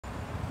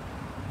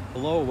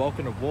Hello,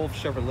 welcome to Wolfe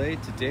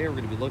Chevrolet. Today we're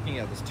going to be looking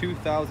at this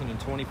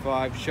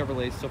 2025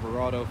 Chevrolet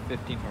Silverado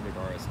 1500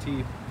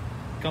 RST. It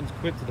comes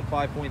equipped with a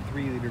 5.3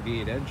 liter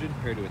V8 engine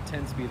paired to a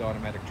 10-speed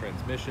automatic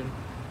transmission.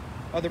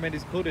 Other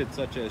amenities included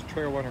such as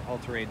trail runner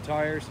all-terrain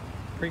tires,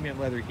 premium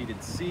leather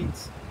heated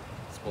seats,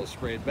 as well as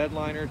sprayed bed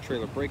liner,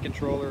 trailer brake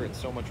controller, and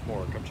so much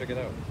more. Come check it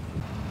out.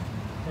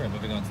 Alright,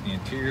 moving on to the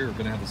interior, we're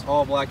going to have this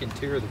all black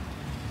interior, the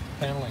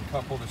panel and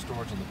cup holder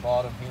storage on the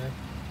bottom here,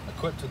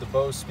 equipped with the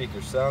Bose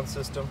speaker sound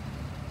system.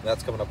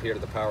 That's coming up here to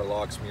the power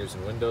locks, mirrors,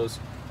 and windows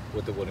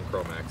with the wooden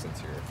chrome accents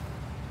here.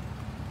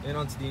 And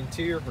onto the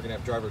interior, we're going to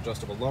have driver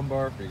adjustable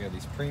lumbar. You're going to have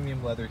these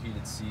premium leather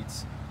heated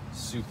seats,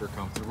 super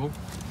comfortable.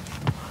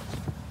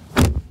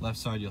 Left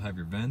side, you'll have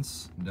your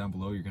vents. And down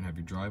below, you're going to have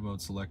your drive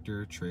mode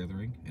selector,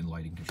 trailering, and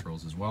lighting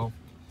controls as well.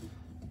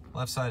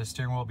 Left side of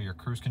steering wheel will be your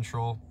cruise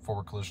control,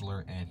 forward collision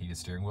alert, and heated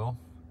steering wheel.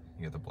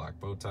 You got the black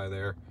bow tie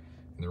there.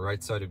 And the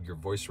right side of your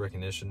voice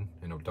recognition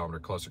and odometer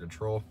cluster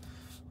control,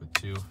 with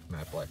two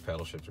matte black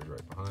paddle shifters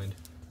right behind.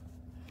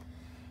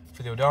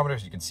 For the odometer,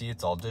 as you can see,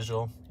 it's all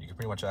digital. You can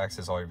pretty much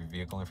access all your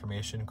vehicle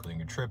information, including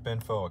your trip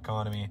info,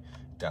 economy,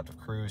 adaptive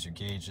cruise, your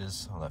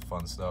gauges, all that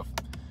fun stuff,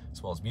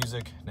 as well as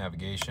music,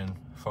 navigation,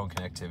 phone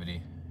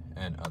connectivity,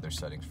 and other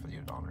settings for the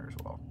odometer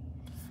as well.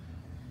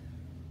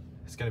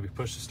 It's going to be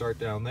push to start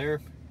down there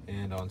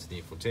and onto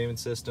the infotainment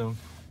system,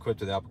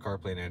 equipped with Apple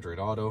Carplay and Android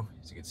Auto.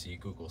 As you can see,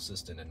 Google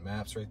Assistant and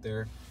Maps right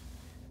there.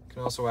 You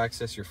can also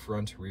access your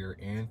front, rear,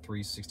 and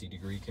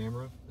 360-degree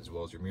camera, as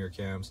well as your mirror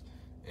cams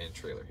and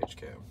trailer hitch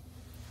cam.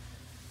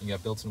 You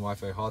got built-in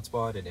Wi-Fi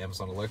hotspot and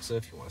Amazon Alexa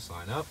if you want to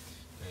sign up,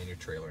 and your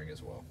trailering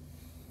as well.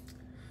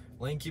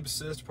 Lane keep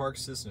assist, park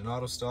assist, and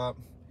auto stop.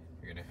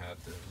 You're going to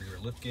have the rear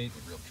liftgate,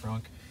 the rear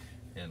trunk,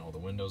 and all the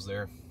windows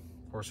there.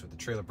 Of course, with the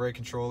trailer brake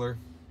controller,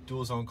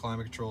 dual zone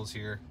climate controls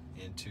here,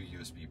 and two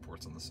USB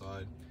ports on the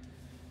side.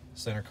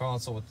 Center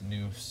console with the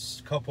new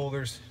cup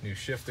holders, new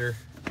shifter,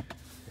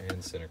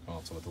 and center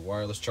console with a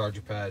wireless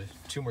charger pad,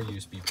 two more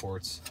USB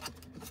ports,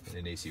 and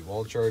an AC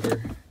wall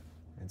charger,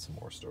 and some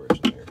more storage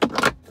in there.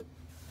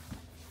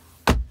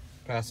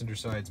 Passenger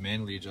side's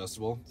manually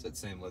adjustable. It's that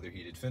same leather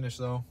heated finish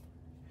though.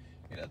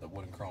 You got the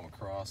wooden chrome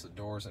across the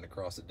doors and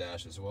across the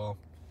dash as well.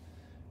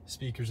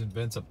 Speakers and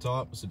vents up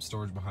top with some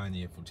storage behind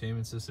the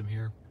infotainment system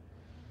here.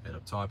 And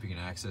up top you can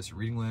access your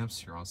reading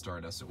lamps, your OnStar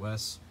and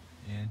SOS,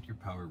 and your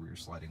power rear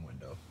sliding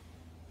window.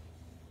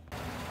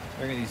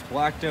 Bringing these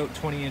blacked out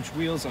 20-inch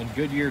wheels on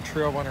Goodyear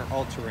Trail Runner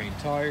all-terrain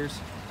tires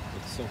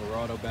with the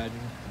Silverado badging,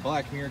 the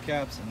black mirror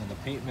caps, and then the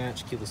paint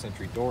match keyless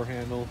entry door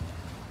handle,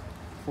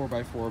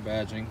 4x4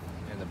 badging,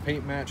 and the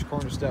paint match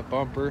CornerStep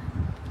bumper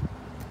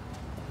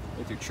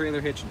with your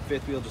trailer hitch and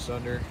fifth wheel just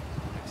under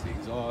next to the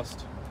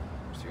exhaust.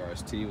 There's the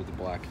RST with the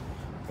black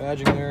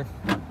badging there.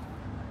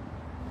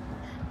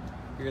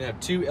 You're going to have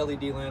two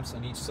LED lamps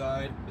on each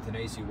side with an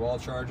AC wall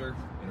charger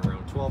and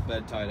around 12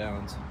 bed tie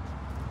downs.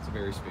 It's a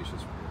very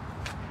spacious rear.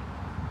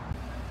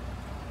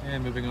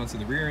 And moving on to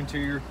the rear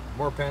interior,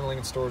 more paneling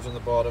and storage on the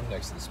bottom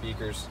next to the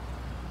speakers.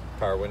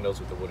 Power windows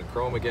with the wooden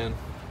chrome again.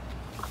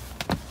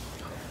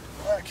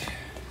 Black.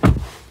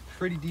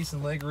 Pretty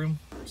decent legroom.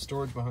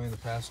 Storage behind the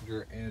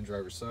passenger and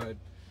driver's side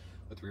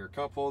with rear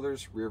cup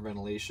holders, rear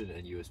ventilation,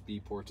 and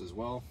USB ports as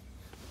well.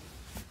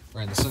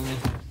 Right in the side,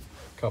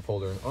 cup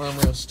holder and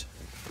armrest.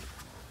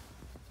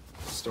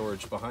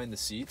 Storage behind the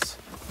seats,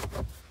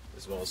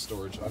 as well as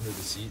storage under the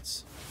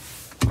seats.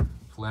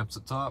 Lamps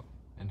up top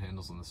and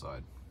handles on the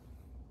side.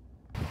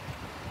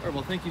 Alright,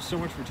 well, thank you so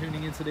much for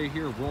tuning in today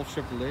here at Wolfe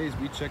Chevrolet.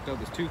 We checked out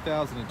this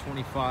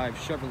 2025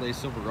 Chevrolet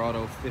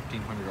Silverado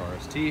 1500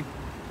 RST.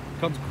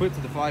 Comes equipped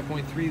with a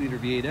 5.3 liter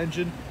V8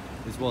 engine,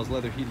 as well as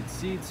leather heated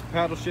seats,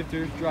 paddle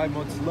shifters, drive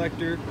mode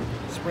selector,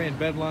 spray and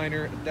bed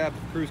liner,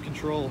 adaptive cruise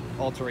control,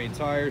 all-terrain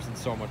tires, and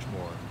so much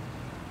more.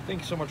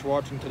 Thank you so much for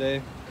watching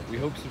today. We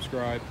hope you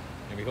subscribe,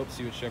 and we hope to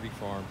see you at Chevy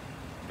Farm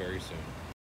very soon.